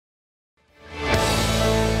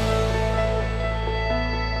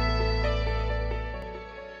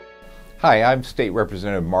Hi, I'm State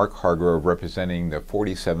Representative Mark Hargrove representing the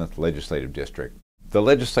 47th Legislative District. The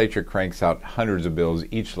legislature cranks out hundreds of bills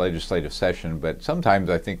each legislative session, but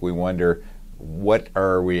sometimes I think we wonder, what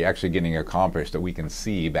are we actually getting accomplished that we can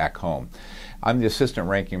see back home? I'm the assistant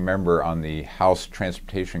ranking member on the House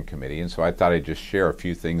Transportation Committee, and so I thought I'd just share a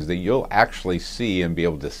few things that you'll actually see and be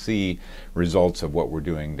able to see results of what we're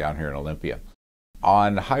doing down here in Olympia.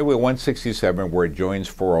 On Highway 167, where it joins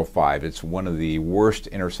 405, it's one of the worst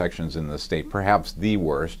intersections in the state, perhaps the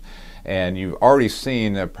worst. And you've already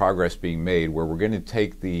seen progress being made where we're going to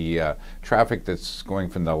take the traffic that's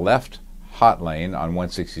going from the left hot lane on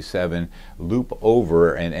 167, loop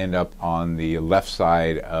over and end up on the left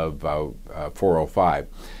side of 405.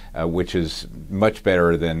 Which is much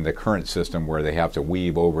better than the current system where they have to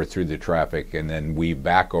weave over through the traffic and then weave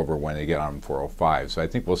back over when they get on 405. So I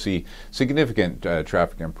think we'll see significant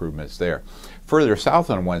traffic improvements there. Further south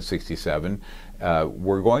on 167,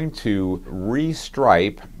 we're going to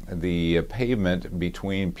restripe the pavement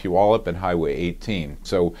between Puyallup and Highway 18.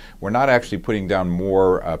 So we're not actually putting down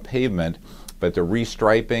more pavement, but the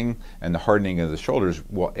restriping and the hardening of the shoulders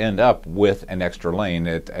will end up with an extra lane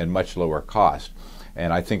at a much lower cost.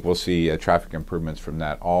 And I think we'll see traffic improvements from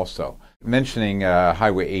that also. Mentioning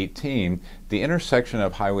Highway 18, the intersection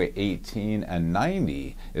of Highway 18 and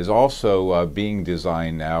 90 is also being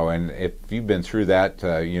designed now, and if you've been through that,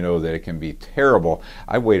 you know that it can be terrible.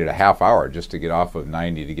 I waited a half hour just to get off of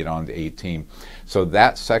 90 to get on to 18. So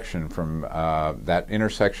that section from that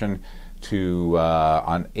intersection to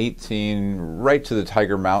on 18 right to the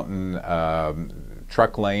Tiger Mountain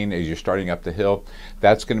truck lane as you're starting up the hill,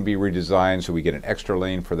 that's going to be redesigned so we get an extra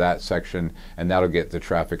lane for that section, and that'll get the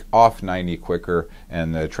traffic off 90 quicker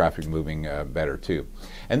and the traffic moving better too.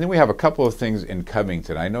 And then we have a couple of things in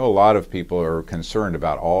Covington. I know a lot of people are concerned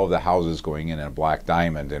about all of the houses going in a black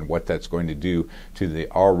diamond and what that's going to do to the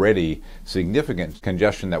already significant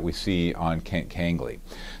congestion that we see on Kent Kangley.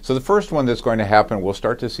 So the first one that's going to happen, we'll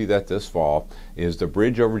start to see that this fall, is the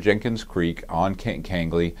bridge over Jenkins Creek on Kent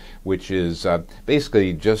Kangley, which is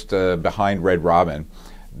basically just behind Red Robin.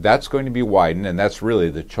 That's going to be widened, and that's really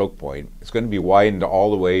the choke point. It's going to be widened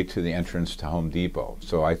all the way to the entrance to Home Depot.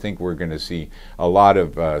 So I think we're going to see a lot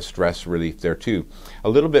of stress relief there too. A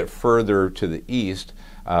little bit further to the east,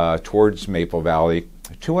 towards Maple Valley,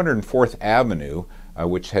 204th Avenue,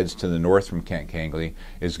 which heads to the north from Kent Kangley,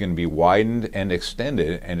 is going to be widened and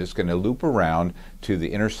extended, and it's going to loop around to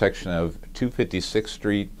the intersection of 256th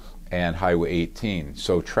Street and Highway 18.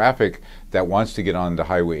 So traffic that wants to get onto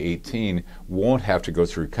Highway 18 won't have to go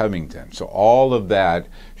through Covington. So all of that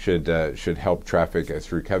should help traffic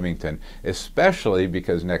through Covington, especially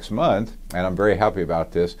because next month, and I'm very happy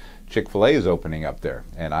about this, Chick-fil-A is opening up there,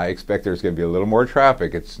 and I expect there's going to be a little more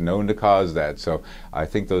traffic. It's known to cause that, so I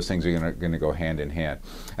think those things are going to go hand in hand.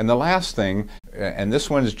 And the last thing, and this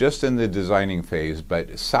one's just in the designing phase,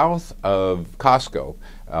 but south of Costco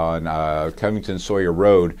on Covington Sawyer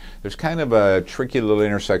Road, there's kind of a tricky little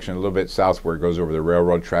intersection a little bit south where it goes over the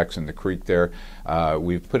railroad tracks and the creek there.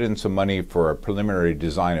 We've put in some money for a preliminary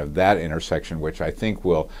design of that intersection, which I think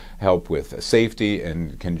will help with safety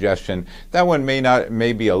and congestion. That one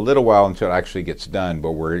may be a little while until it actually gets done,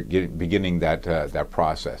 but we're beginning that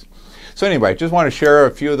process. So anyway, just want to share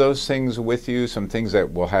a few of those things with you, some things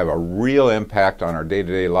that will have a real impact on our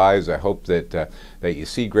day-to-day lives. I hope that you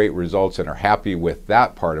see great results and are happy with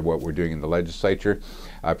that part of what we're doing in the legislature.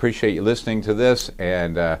 I appreciate you listening to this,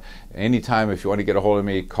 and anytime if you want to get a hold of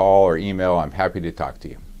me, call or email, I'm happy to talk to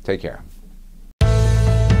you. Take care.